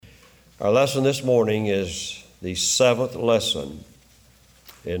Our lesson this morning is the seventh lesson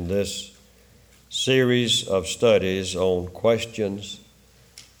in this series of studies on questions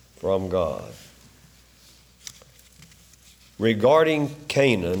from God. Regarding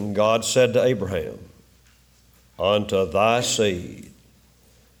Canaan, God said to Abraham, "Unto thy seed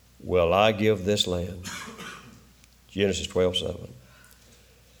will I give this land." Genesis 12:7.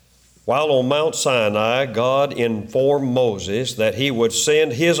 While on Mount Sinai, God informed Moses that he would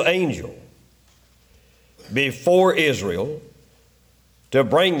send his angel before Israel to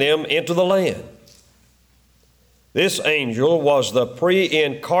bring them into the land. This angel was the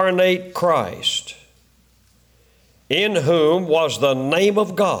pre-incarnate Christ, in whom was the name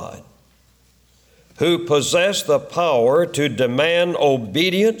of God, who possessed the power to demand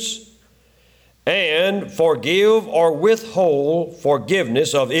obedience and forgive or withhold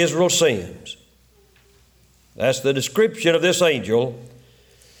forgiveness of Israel's sins. That's the description of this angel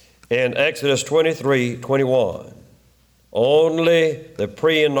in Exodus 23:21. Only the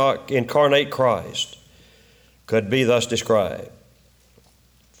pre-incarnate Christ could be thus described.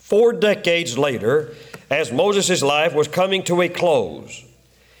 4 decades later, as Moses' life was coming to a close,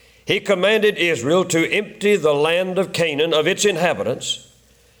 he commanded Israel to empty the land of Canaan of its inhabitants,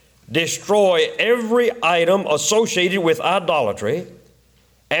 destroy every item associated with idolatry,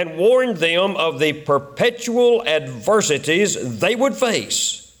 and warned them of the perpetual adversities they would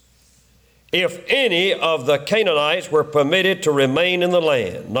face if any of the Canaanites were permitted to remain in the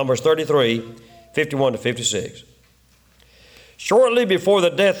land. Numbers 33:51-56. Shortly before the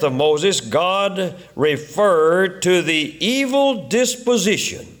death of Moses, God referred to the evil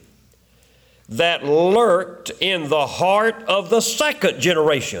disposition that lurked in the heart of the second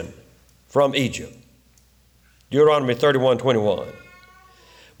generation from Egypt. Deuteronomy 31:21.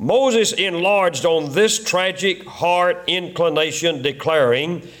 Moses enlarged on this tragic heart inclination,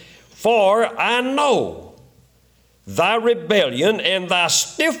 declaring, "For I know thy rebellion and thy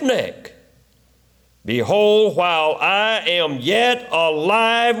stiff neck. Behold, while I am yet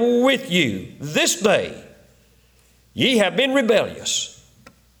alive with you this day, ye have been rebellious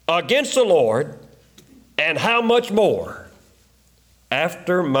against the Lord, and how much more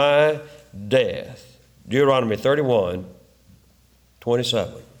after my death." Deuteronomy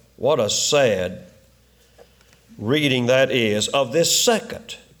 31:27. What a sad reading that is of this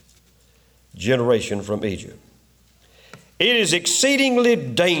second generation from Egypt. It is exceedingly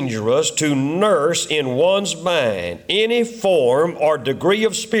dangerous to nurse in one's mind any form or degree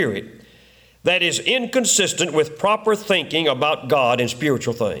of spirit that is inconsistent with proper thinking about God and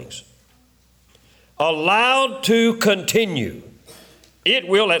spiritual things. Allowed to continue, it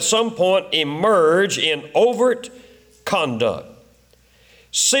will at some point emerge in overt conduct.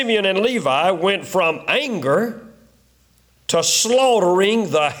 Simeon and Levi went from anger to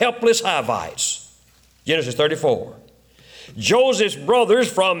slaughtering the helpless Hivites. Genesis 34. Joseph's brothers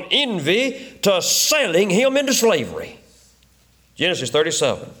from envy to selling him into slavery. Genesis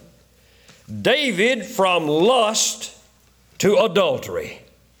 37. David from lust to adultery.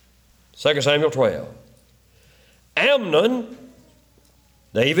 2 Samuel 12. Amnon,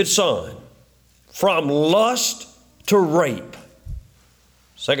 David's son, from lust to rape.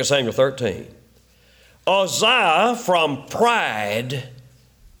 2 Samuel 13. Uzziah from pride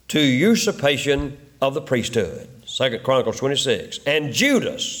to usurpation of the priesthood. 2 Chronicles 26. And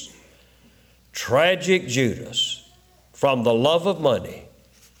Judas, tragic Judas, from the love of money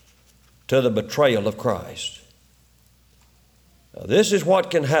to the betrayal of Christ. Now, this is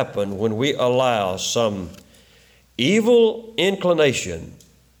what can happen when we allow some evil inclination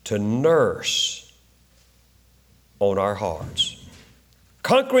to nurse on our hearts.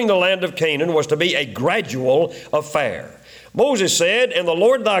 Conquering the land of Canaan was to be a gradual affair. Moses said, "And the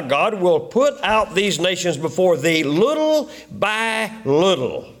Lord thy God will put out these nations before thee little by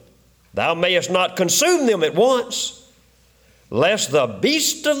little. Thou mayest not consume them at once, lest the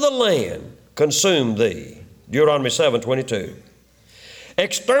beasts of the land consume thee." Deuteronomy 7:22.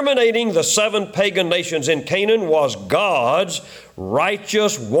 Exterminating the 7 pagan nations in Canaan was God's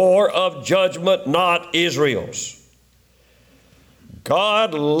righteous war of judgment, not Israel's.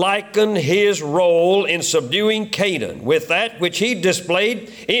 God likened his role in subduing Canaan with that which he displayed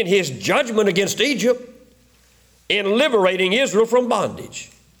in his judgment against Egypt in liberating Israel from bondage.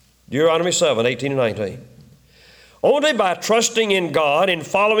 Deuteronomy 7:18-19. Only by trusting in God and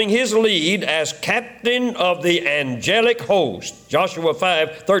following his lead as captain of the angelic host, Joshua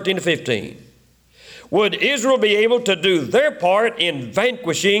 5:13-15, would Israel be able to do their part in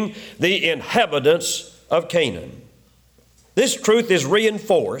vanquishing the inhabitants of Canaan. This truth is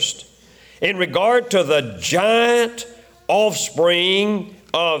reinforced in regard to the giant offspring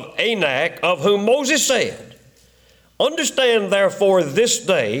of Anak, of whom Moses said, Understand therefore this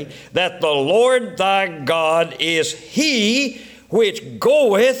day that the Lord thy God is he which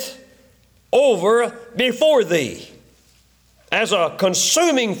goeth over before thee as a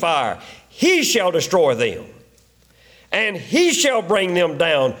consuming fire. He shall destroy them, and he shall bring them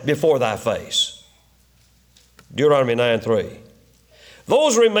down before thy face. Deuteronomy 9:3.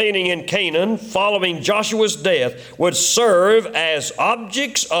 Those remaining in Canaan following Joshua's death would serve as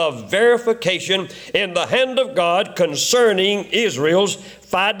objects of verification in the hand of God concerning Israel's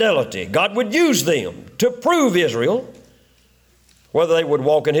fidelity. God would use them to prove Israel whether they would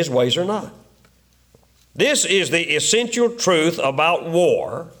walk in his ways or not. This is the essential truth about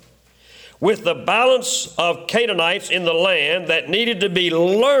war, with the balance of Canaanites in the land that needed to be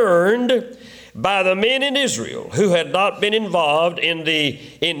learned by the men in Israel who had not been involved in the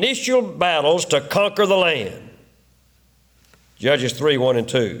initial battles to conquer the land. Judges 3:1 and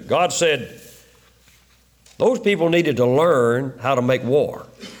 2. God said those people needed to learn how to make war.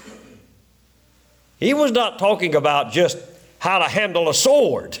 He was not talking about just how to handle a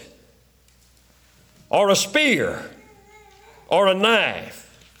sword or a spear or a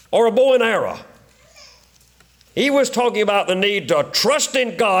knife or a bow and arrow. He was talking about the need to trust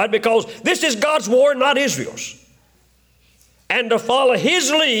in God, because this is God's war, not Israel's. And to follow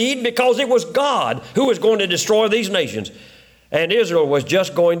his lead, because it was God who was going to destroy these nations. And Israel was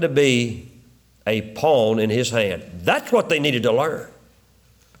just going to be a pawn in his hand. That's what they needed to learn.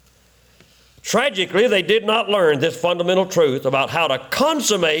 Tragically, they did not learn this fundamental truth about how to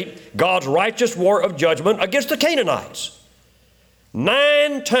consummate God's righteous war of judgment against the Canaanites.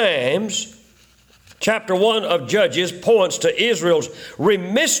 9 times, chapter 1 of Judges points to Israel's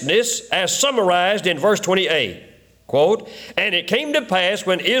remissness as summarized in verse 28. Quote, And it came to pass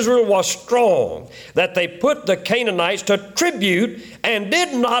when Israel was strong that they put the Canaanites to tribute and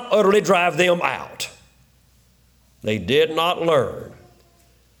did not utterly drive them out. They did not learn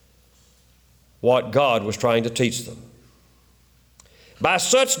what God was trying to teach them. By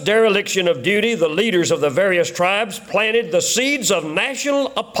such dereliction of duty, the leaders of the various tribes planted the seeds of national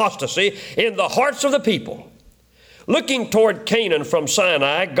apostasy in the hearts of the people. Looking toward Canaan from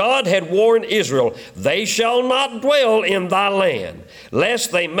Sinai, God had warned Israel, They shall not dwell in thy land,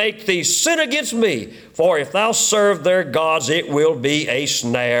 lest they make thee sin against me. For if thou serve their gods, it will be a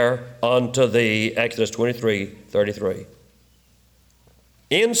snare unto thee. Exodus 23:33.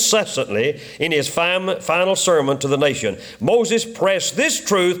 Incessantly, in his final sermon to the nation, Moses pressed this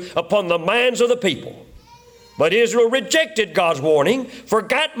truth upon the minds of the people. But Israel rejected God's warning,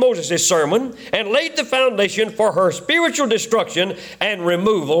 forgot Moses' sermon, and laid the foundation for her spiritual destruction and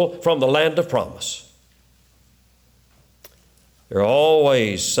removal from the land of promise. There are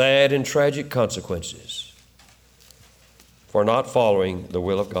always sad and tragic consequences for not following the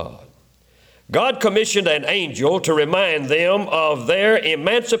will of God. God commissioned an angel to remind them of their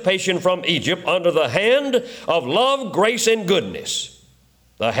emancipation from Egypt under the hand of love, grace, and goodness,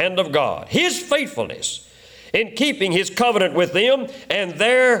 the hand of God, his faithfulness in keeping his covenant with them, and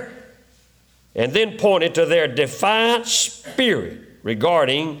then pointed to their defiant spirit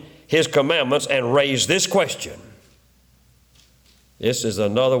regarding his commandments and raised this question. This is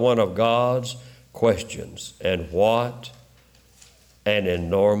another one of God's questions, and what an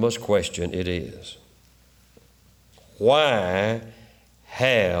enormous question it is. Why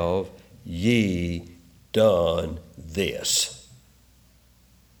have ye done this?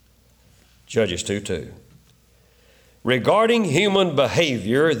 Judges 2:2. Regarding human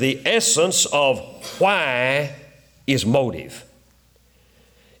behavior, the essence of why is motive.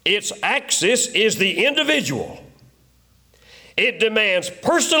 Its axis is the individual. It demands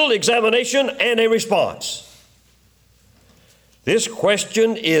personal examination and a response. This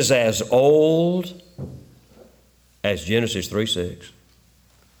question is as old as Genesis 3:6.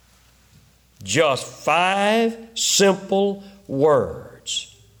 Just 5 simple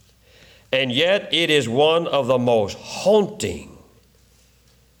words, and yet it is one of the most haunting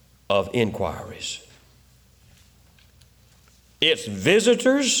of inquiries. Its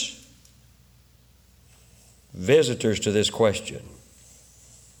visitors to this question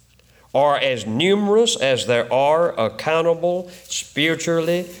are as numerous as there are accountable,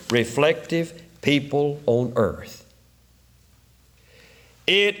 spiritually reflective people on earth.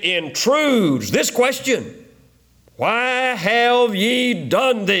 It intrudes this question, why have ye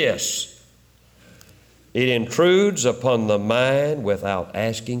done this? It intrudes upon the mind without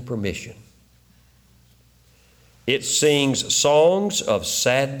asking permission. It sings songs of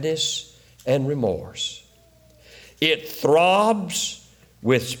sadness and remorse. It throbs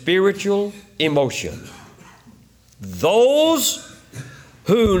with spiritual emotion. Those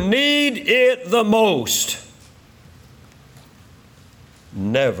who need it the most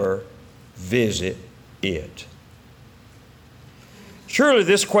never visit it. Surely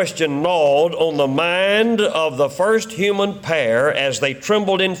this question gnawed on the mind of the first human pair as they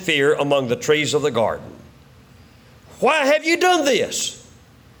trembled in fear among the trees of the garden. Why have you done this?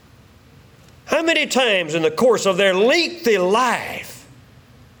 How many times in the course of their lengthy life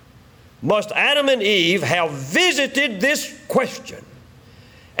must Adam and Eve have visited this question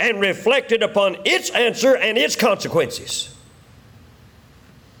and reflected upon its answer and its consequences?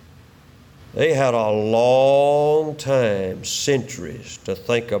 They had a long time, centuries, to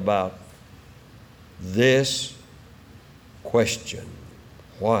think about this question.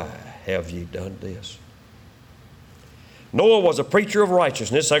 Why have ye done this? Noah was a preacher of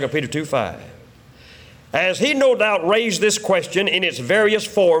righteousness, 2 Peter 2:5. As he no doubt raised this question in its various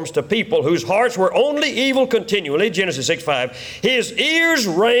forms to people whose hearts were only evil continually, Genesis 6:5, his ears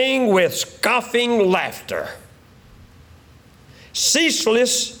rang with scoffing laughter.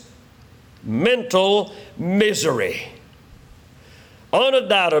 Ceaseless mental misery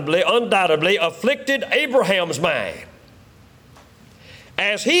undoubtedly afflicted Abraham's mind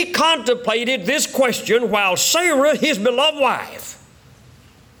as he contemplated this question while Sarah, his beloved wife,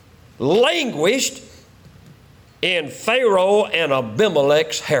 languished in Pharaoh and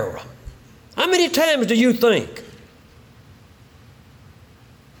Abimelech's harem. How many times do you think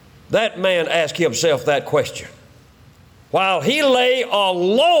that man asked himself that question while he lay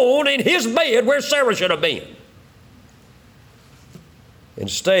alone in his bed where Sarah should have been?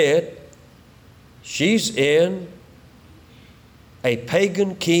 Instead, she's in a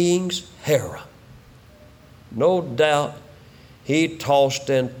pagan king's harem. No doubt he tossed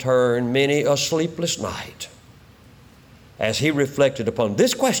and turned many a sleepless night as he reflected upon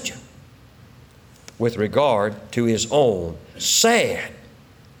this question with regard to his own sad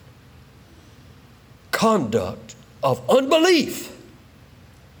conduct of unbelief,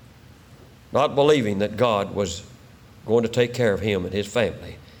 not believing that God was going to take care of him and his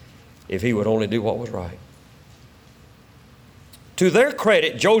family if he would only do what was right. To their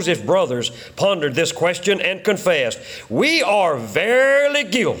credit, Joseph's brothers pondered this question and confessed, "We are verily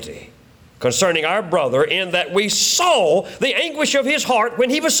guilty concerning our brother, in that we saw the anguish of his heart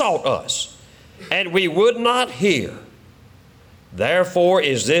when he besought us, and we would not hear. Therefore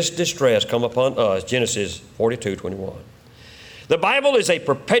is this distress come upon us." Genesis 42:21. The Bible is a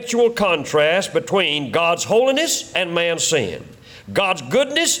perpetual contrast between God's holiness and man's sin, God's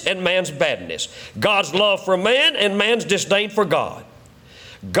goodness and man's badness, God's love for man and man's disdain for God,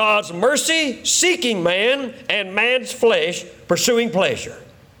 God's mercy seeking man and man's flesh pursuing pleasure,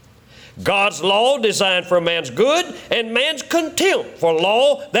 God's law designed for man's good and man's contempt for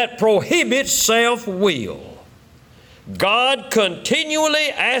law that prohibits self-will. God continually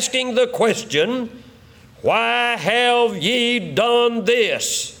asking the question, "Why have ye done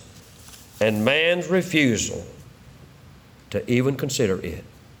this?" and man's refusal to even consider it.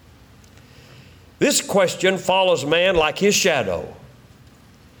 This question follows man like his shadow.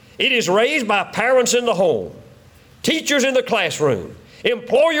 It is raised by parents in the home, teachers in the classroom,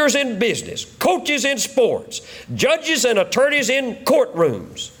 employers in business, coaches in sports, judges and attorneys in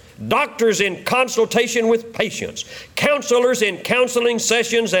courtrooms, doctors in consultation with patients, counselors in counseling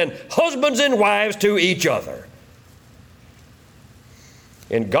sessions, and husbands and wives to each other.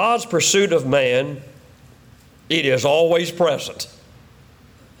 In God's pursuit of man, it is always present.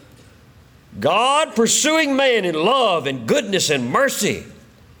 God pursuing man in love and goodness and mercy,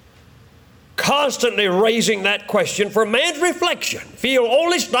 constantly raising that question for man's reflection if he'll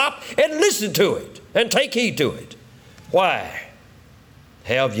only stop and listen to it and take heed to it. Why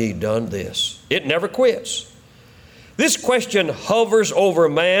have ye done this? It never quits. This question hovers over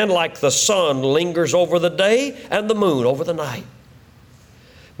man like the sun lingers over the day and the moon over the night.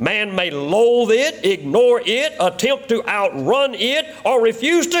 Man may loathe it, ignore it, attempt to outrun it, or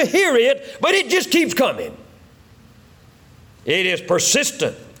refuse to hear it, but it just keeps coming. It is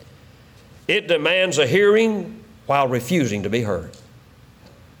persistent. It demands a hearing while refusing to be heard.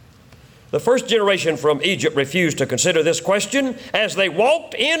 The first generation from Egypt refused to consider this question as they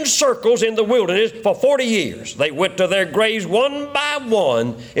walked in circles in the wilderness for 40 years. They went to their graves one by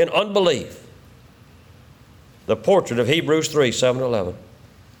one in unbelief. The portrait of Hebrews 3:7-11.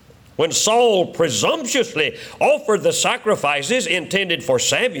 When Saul presumptuously offered the sacrifices intended for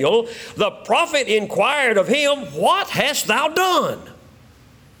Samuel, the prophet inquired of him, "What hast thou done?"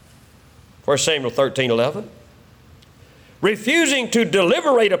 1 Samuel 13:11. Refusing to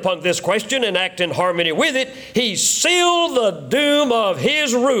deliberate upon this question and act in harmony with it, he sealed the doom of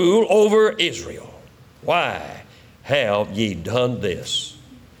his rule over Israel. Why have ye done this?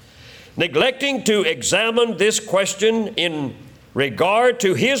 neglecting to examine this question in regard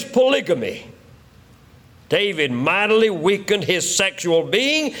to his polygamy, David mightily weakened his sexual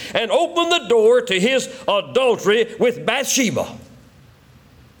being and opened the door to his adultery with Bathsheba.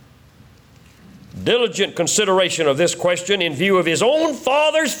 Diligent consideration of this question in view of his own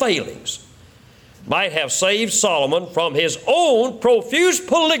father's failings might have saved Solomon from his own profuse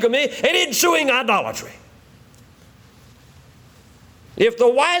polygamy and ensuing idolatry. If the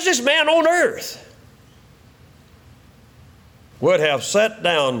wisest man on earth would have sat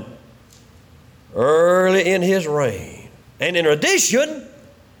down early in his reign, and in addition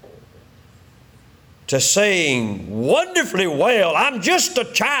to saying wonderfully well, I'm just a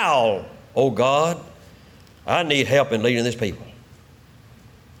child, oh God, I need help in leading this people,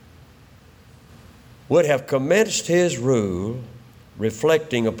 would have commenced his rule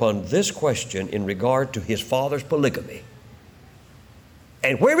reflecting upon this question in regard to his father's polygamy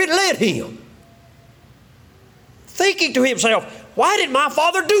and where it led him, thinking to himself, why did my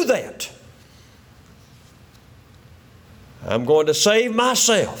father do that? I'm going to save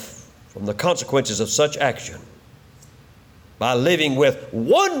myself from the consequences of such action by living with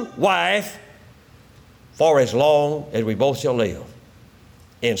one wife for as long as we both shall live,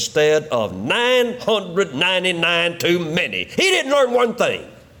 instead of 999 too many. He didn't learn one thing,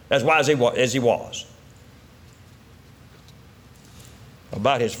 as wise as he was,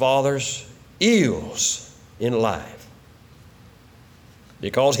 about his father's ills in life,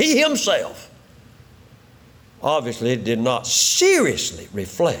 because he himself obviously did not seriously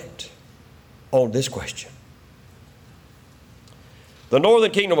reflect on this question. The northern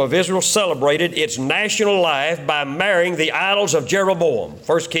kingdom of Israel celebrated its national life by marrying the idols of Jeroboam,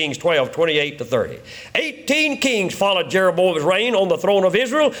 1 Kings 12:28-30. 18 kings followed Jeroboam's reign on the throne of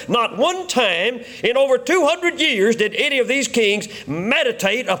Israel. Not one time in over 200 years did any of these kings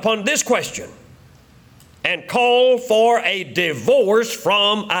meditate upon this question and call for a divorce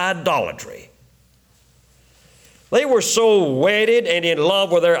from idolatry. They were so wedded and in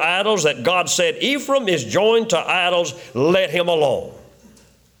love with their idols that God said, Ephraim is joined to idols, let him alone.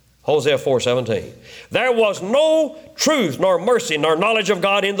 Hosea 4:17. There was no truth, nor mercy, nor knowledge of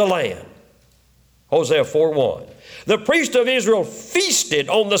God in the land. Hosea 4:1. The priests of Israel feasted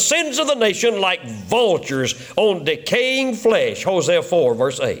on the sins of the nation like vultures on decaying flesh. Hosea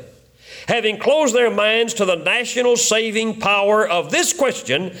 4:8. Having closed their minds to the national saving power of this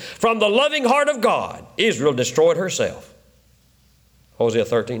question from the loving heart of God, Israel destroyed herself. Hosea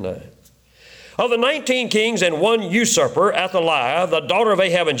 13:9. Of the 19 kings and one usurper, Athaliah, the daughter of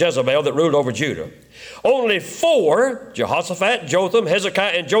Ahab and Jezebel, that ruled over Judah, only 4, Jehoshaphat, Jotham,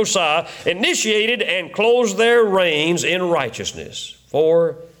 Hezekiah, and Josiah, initiated and closed their reigns in righteousness.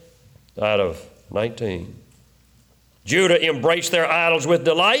 4 out of 19. Judah embraced their idols with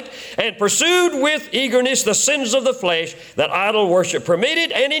delight and pursued with eagerness the sins of the flesh that idol worship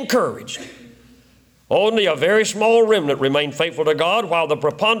permitted and encouraged. Only a very small remnant remained faithful to God, while the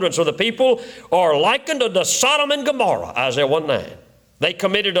preponderance of the people are likened unto Sodom and Gomorrah, Isaiah 1:9. They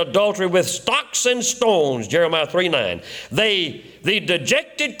committed adultery with stocks and stones, Jeremiah 3:9. The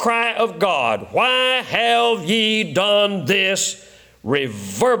dejected cry of God, why have ye done this,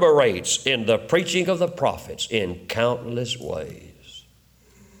 reverberates in the preaching of the prophets in countless ways.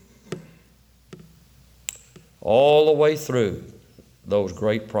 All the way through those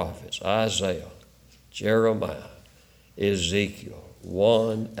great prophets, Isaiah, Jeremiah, Ezekiel,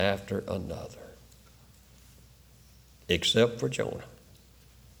 one after another, except for Jonah.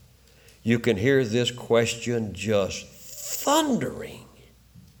 You can hear this question just thundering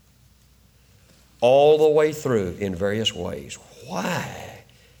all the way through in various ways. Why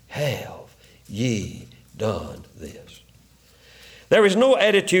have ye done this? There is no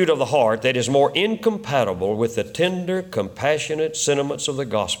attitude of the heart that is more incompatible with the tender, compassionate sentiments of the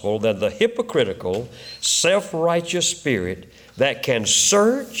gospel than the hypocritical, self-righteous spirit that can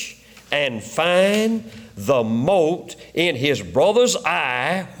search and find the mote in his brother's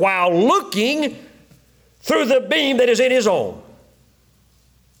eye while looking through the beam that is in his own.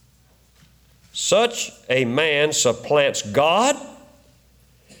 Such a man supplants God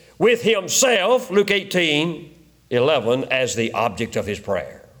with himself, Luke 18:11, as the object of his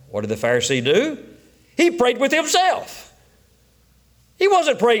prayer. What did the Pharisee do? He prayed with himself. He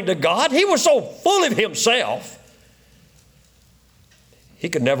wasn't praying to God. He was so full of himself, he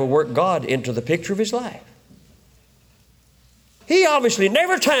could never work God into the picture of his life. He obviously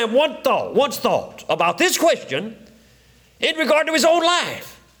never once thought about this question in regard to his own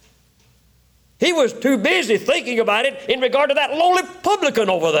life. He was too busy thinking about it in regard to that lowly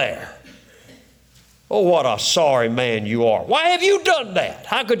publican over there. Oh, what a sorry man you are. Why have you done that?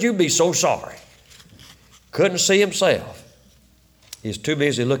 How could you be so sorry? Couldn't see himself. He's too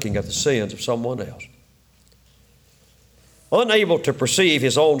busy looking at the sins of someone else. Unable to perceive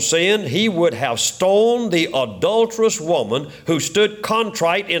his own sin, he would have stoned the adulterous woman who stood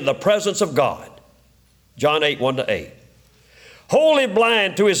contrite in the presence of God. John 8, 1-8. Wholly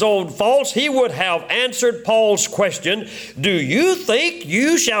blind to his own faults, he would have answered Paul's question, do you think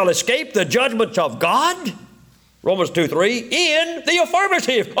you shall escape the judgment of God? Romans 2:3, in the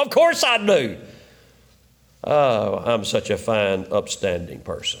affirmative. Of course I do. Oh, I'm such a fine, upstanding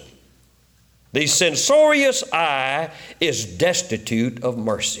person. The censorious eye is destitute of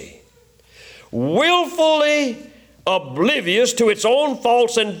mercy. Willfully oblivious to its own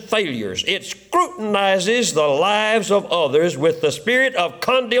faults and failures, it scrutinizes the lives of others with the spirit of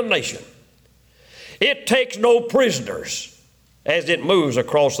condemnation. It takes no prisoners as it moves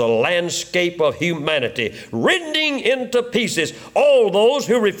across the landscape of humanity, rending into pieces all those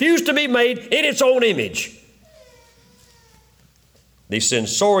who refuse to be made in its own image. The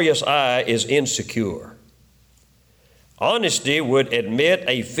censorious eye is insecure. Honesty would admit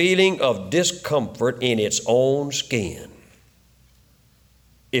a feeling of discomfort in its own skin,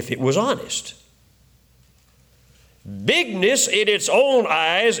 if it was honest. Bigness in its own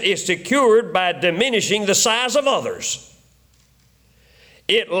eyes is secured by diminishing the size of others.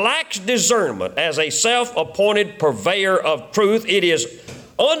 It lacks discernment as a self-appointed purveyor of truth. It is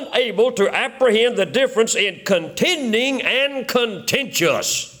unable to apprehend the difference in contending and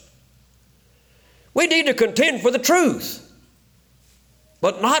contentious. We need to contend for the truth,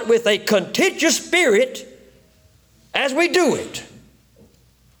 but not with a contentious spirit as we do it.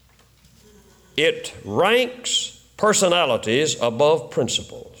 It ranks personalities above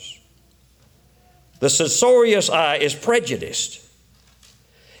principles. The censorious eye is prejudiced.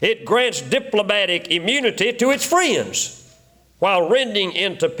 It grants diplomatic immunity to its friends, while rending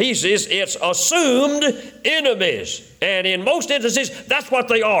into pieces its assumed enemies. And in most instances, that's what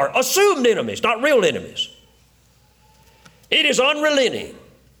they are, assumed enemies, not real enemies. It is unrelenting.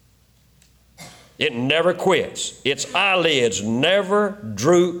 It never quits. Its eyelids never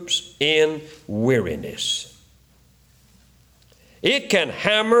droops in weariness. It can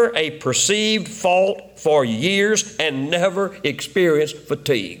hammer a perceived fault for years and never experience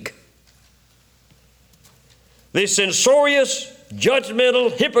fatigue. The censorious,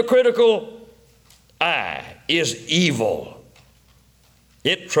 judgmental, hypocritical eye is evil.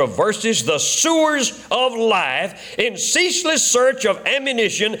 It traverses the sewers of life in ceaseless search of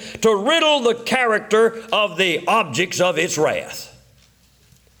ammunition to riddle the character of the objects of its wrath.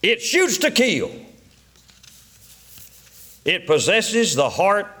 It shoots to kill. It possesses the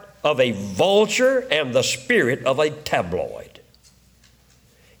heart of a vulture and the spirit of a tabloid.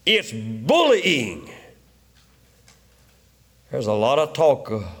 It's bullying. There's a lot of talk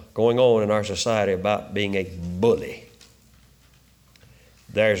going on in our society about being a bully.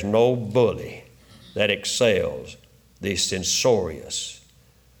 There's no bully that excels the censorious,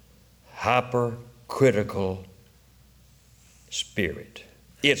 hypercritical spirit.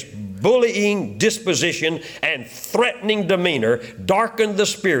 Its bullying disposition and threatening demeanor darken the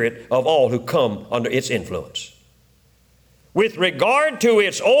spirit of all who come under its influence. With regard to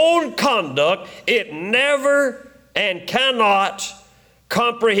its own conduct, it never and cannot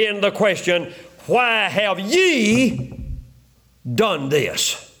comprehend the question, why have ye done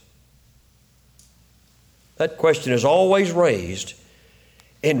this? That question is always raised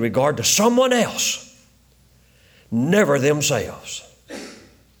in regard to someone else, never themselves.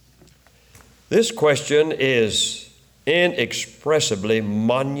 This question is inexpressibly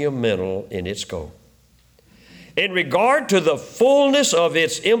monumental in its scope. In regard to the fullness of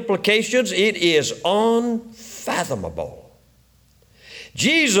its implications, it is unfathomable.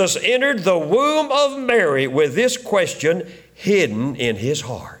 Jesus entered the womb of Mary with this question hidden in his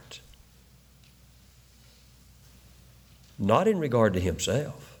heart. Not in regard to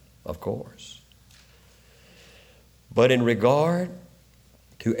himself, of course, but in regard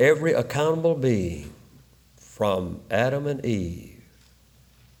to every accountable being from Adam and Eve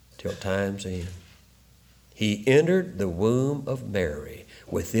till time's end. He entered the womb of Mary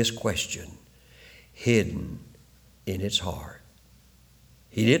with this question hidden in its heart.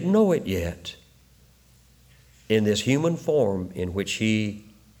 He didn't know it yet in this human form in which he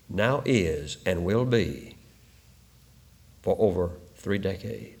now is and will be for over 3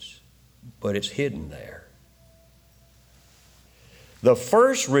 decades, but it's hidden there. The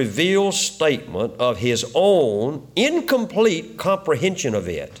first revealed statement of his own incomplete comprehension of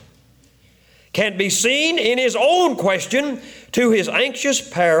it can be seen in his own question to his anxious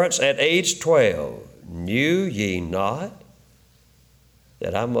parents at age 12. Knew ye not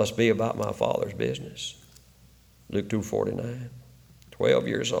that I must be about my Father's business? Luke 2:49. 12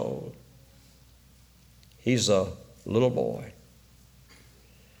 years old. He's a little boy.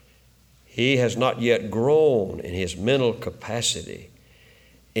 He has not yet grown in his mental capacity,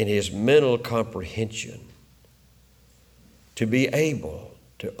 in his mental comprehension, to be able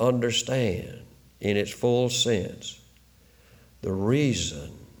to understand in its full sense the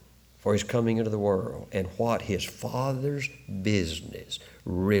reason for his coming into the world and what his Father's business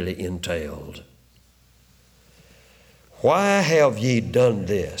really entailed. Why have ye done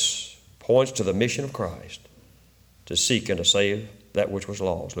this? Points to the mission of Christ to seek and to save that which was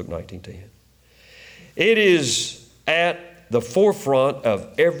lost, Luke 19:10. It is at the forefront of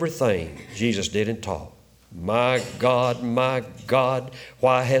everything Jesus did and taught. My God,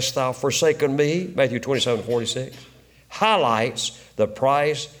 why hast thou forsaken me? Matthew 27:46 highlights the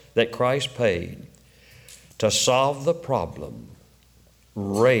price that Christ paid to solve the problem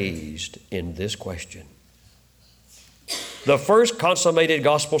raised in this question. The first consummated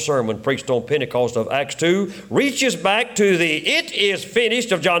gospel sermon preached on Pentecost of Acts 2 reaches back to the "it is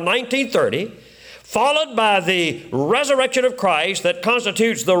finished" of John 19:30, followed by the resurrection of Christ that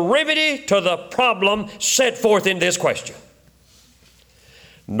constitutes the remedy to the problem set forth in this question.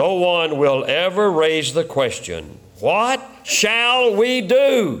 No one will ever raise the question, what shall we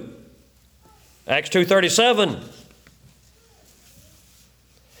do? Acts 2:37.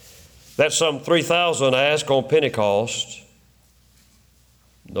 That some 3,000 asked on Pentecost.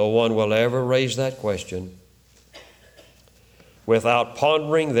 No one will ever raise that question without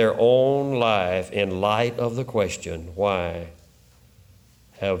pondering their own life in light of the question, why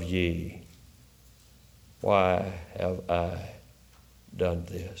have I done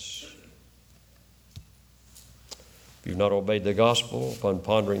this? If you've not obeyed the gospel upon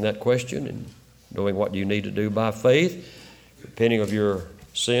pondering that question and knowing what you need to do by faith, repenting of your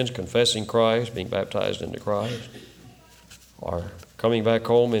sins, confessing Christ, being baptized into Christ, or coming back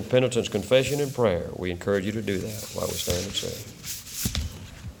home in penitence, confession, and prayer, we encourage you to do that while we stand and sing.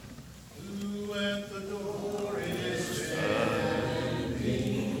 Who at the door is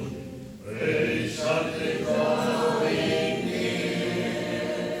standing, praise something drawing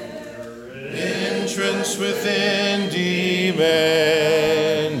near, entrance within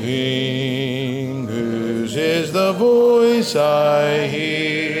demanding, whose is the voice I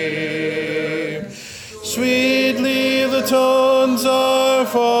hear? Sweetly the tones are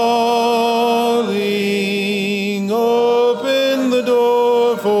falling, open the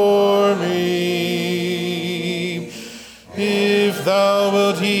door for me. If thou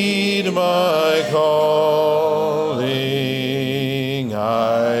wilt heed my calling,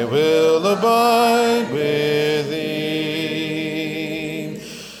 I will abide with thee.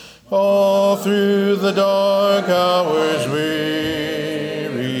 All through the dark hours weary,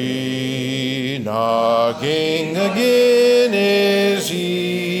 knocking again is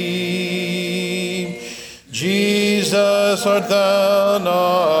he. Jesus, art thou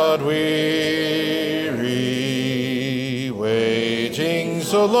not weary, waiting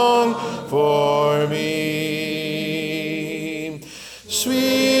so long for me?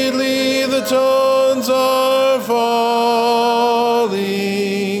 Sweetly the tones are falling,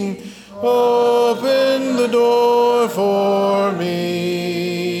 open the door for me.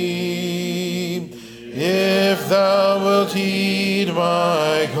 If thou wilt heed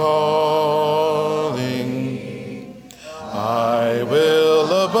my calling, I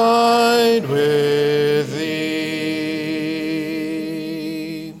will abide with thee.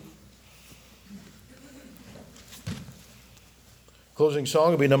 Closing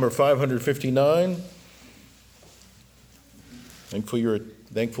song will be number 559.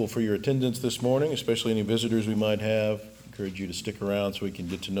 Thankful for your attendance this morning, especially any visitors we might have. Encourage you to stick around so we can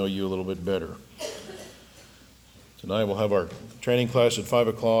get to know you a little bit better. Tonight we'll have our training class at 5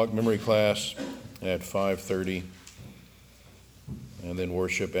 o'clock, memory class at 5:30, and then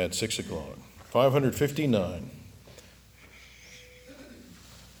worship at 6 o'clock. 559.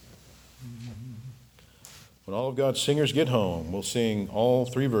 When all of God's singers get home, we'll sing all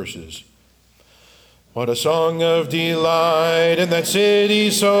 3 verses. What a song of delight in that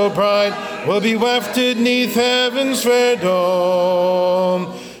city so bright will be wafted neath heaven's fair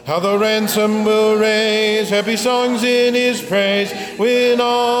dome. How the ransom will raise happy songs in his praise when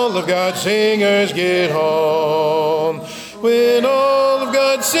all of God's singers get home. When all of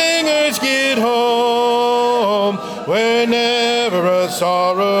God's singers get home, where never a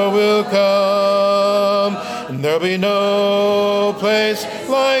sorrow will come, and there'll be no place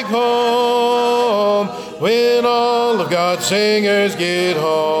like home. When all of God's singers get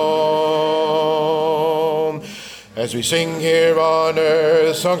home. As we sing here on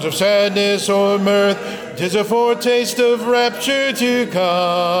earth songs of sadness or mirth, 'tis a foretaste of rapture to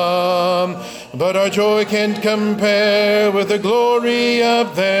come. But our joy can't compare with the glory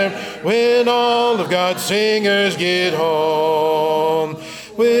up there when all of God's singers get home.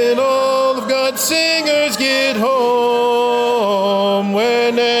 When all of God's singers get home,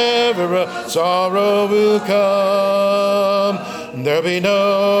 whenever a sorrow will come, there'll be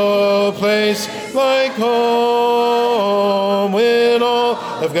no place like home when all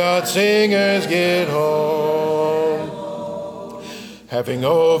of God's singers get home. Having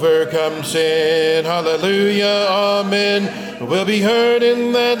overcome sin, hallelujah, amen, will be heard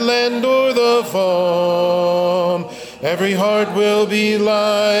in that land o'er the foam. Every heart will be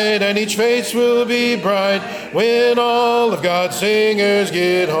light and each face will be bright when all of God's singers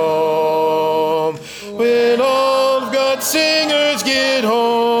get home. When all of God's singers get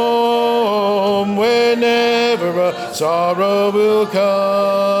home, whenever a sorrow will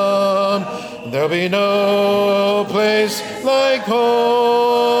come, there'll be no place like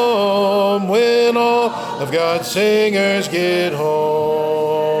home when all of God's singers get home.